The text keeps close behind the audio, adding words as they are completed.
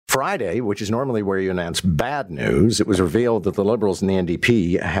Friday, which is normally where you announce bad news, it was revealed that the Liberals and the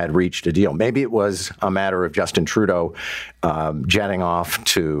NDP had reached a deal. Maybe it was a matter of Justin Trudeau jetting off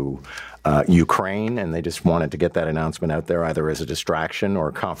to Ukraine, and they just wanted to get that announcement out there either as a distraction or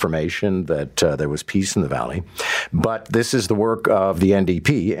confirmation that there was peace in the valley. But this is the work of the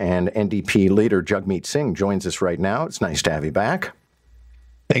NDP, and NDP leader Jagmeet Singh joins us right now. It's nice to have you back.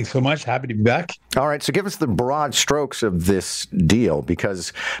 Thanks so much. Happy to be back. All right. So give us the broad strokes of this deal,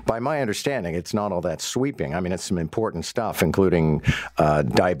 because by my understanding, it's not all that sweeping. I mean, it's some important stuff, including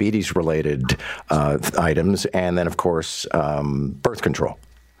diabetes-related items and then, of course, birth control.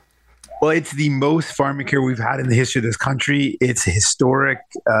 Well, it's the most pharmacare we've had in the history of this country. It's historic,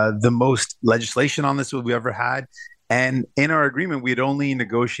 the most legislation on this we've ever had. And in our agreement, we had only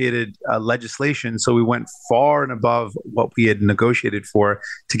negotiated legislation, so we went far and above what we had negotiated for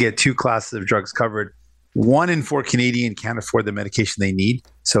to get two classes of drugs covered. 1 in 4 Canadians can't afford the medication they need,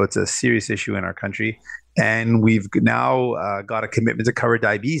 so it's a serious issue in our country. And we've now got a commitment to cover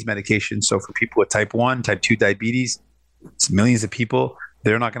diabetes medication. So for people with type 1, type 2 diabetes, it's millions of people.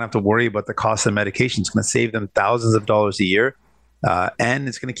 They're not going to have to worry about the cost of medication. It's going to save them thousands of dollars a year. And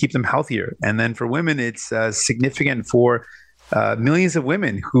it's going to keep them healthier. And then for women, it's significant for millions of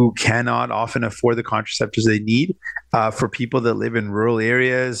women who cannot often afford the contraceptives they need. For people that live in rural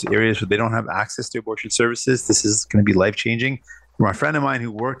areas where they don't have access to abortion services, this is going to be life-changing. For my friend of mine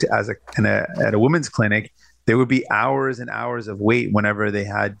who worked at a women's clinic, there would be hours and hours of wait whenever they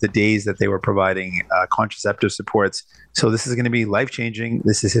had the days that they were providing contraceptive supports. So this is going to be life-changing.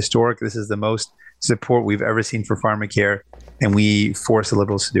 This is historic. This is the most support we've ever seen for pharmacare, and we force the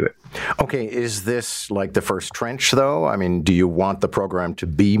Liberals to do it. Okay, is this like the first trench, though? I mean, do you want the program to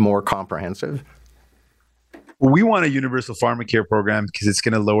be more comprehensive? Well, we want a universal pharmacare program because it's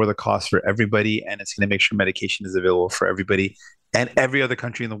going to lower the cost for everybody, and it's going to make sure medication is available for everybody. And every other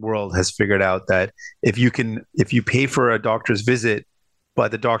country in the world has figured out that if you pay for a doctor's visit, but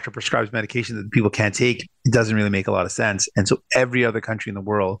the doctor prescribes medication that people can't take, it doesn't really make a lot of sense. And so every other country in the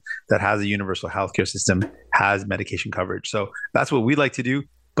world that has a universal healthcare system has medication coverage. So that's what we'd like to do.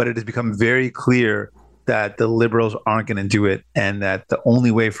 But it has become very clear that the Liberals aren't going to do it, and that the only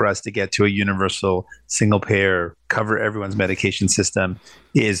way for us to get to a universal single payer, cover everyone's medication system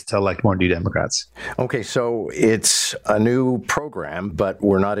is to elect more New Democrats. Okay, so it's a new program, but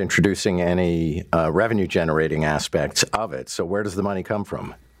we're not introducing any revenue generating aspects of it. So where does the money come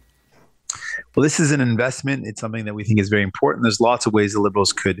from? Well, this is an investment. It's something that we think is very important. There's lots of ways the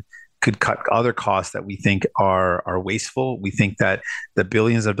Liberals could cut other costs that we think are wasteful. We think that the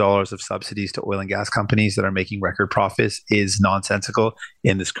billions of dollars of subsidies to oil and gas companies that are making record profits is nonsensical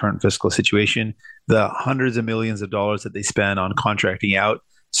in this current fiscal situation. The hundreds of millions of dollars that they spend on contracting out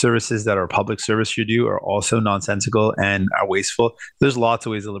services that our public service should do are also nonsensical and are wasteful. There's lots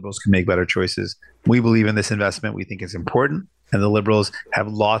of ways the Liberals can make better choices. We believe in this investment. We think it's important. And the Liberals have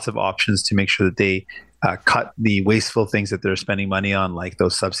lots of options to make sure that they cut the wasteful things that they're spending money on, like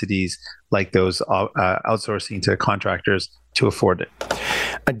those subsidies, like those outsourcing to contractors to afford it.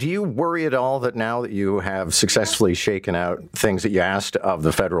 Do you worry at all that now that you have successfully shaken out things that you asked of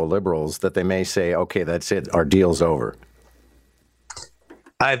the federal Liberals, that they may say, okay, that's it, our deal's over?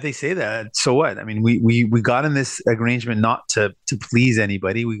 If they say that, so what? I mean, we got in this arrangement not to please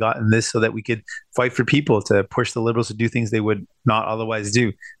anybody. We got in this so that we could fight for people, to push the Liberals to do things they would not otherwise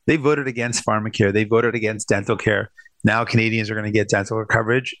do. They voted against pharmacare. They voted against dental care. Now Canadians are going to get dental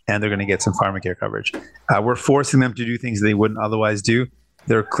coverage, and they're going to get some pharmacare coverage. We're forcing them to do things they wouldn't otherwise do.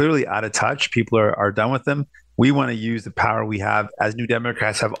 They're clearly out of touch. People are done with them. We want to use the power we have, as New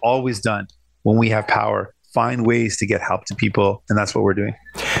Democrats have always done when we have power, find ways to get help to people, and that's what we're doing.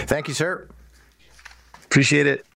 Thank you, sir. Appreciate it.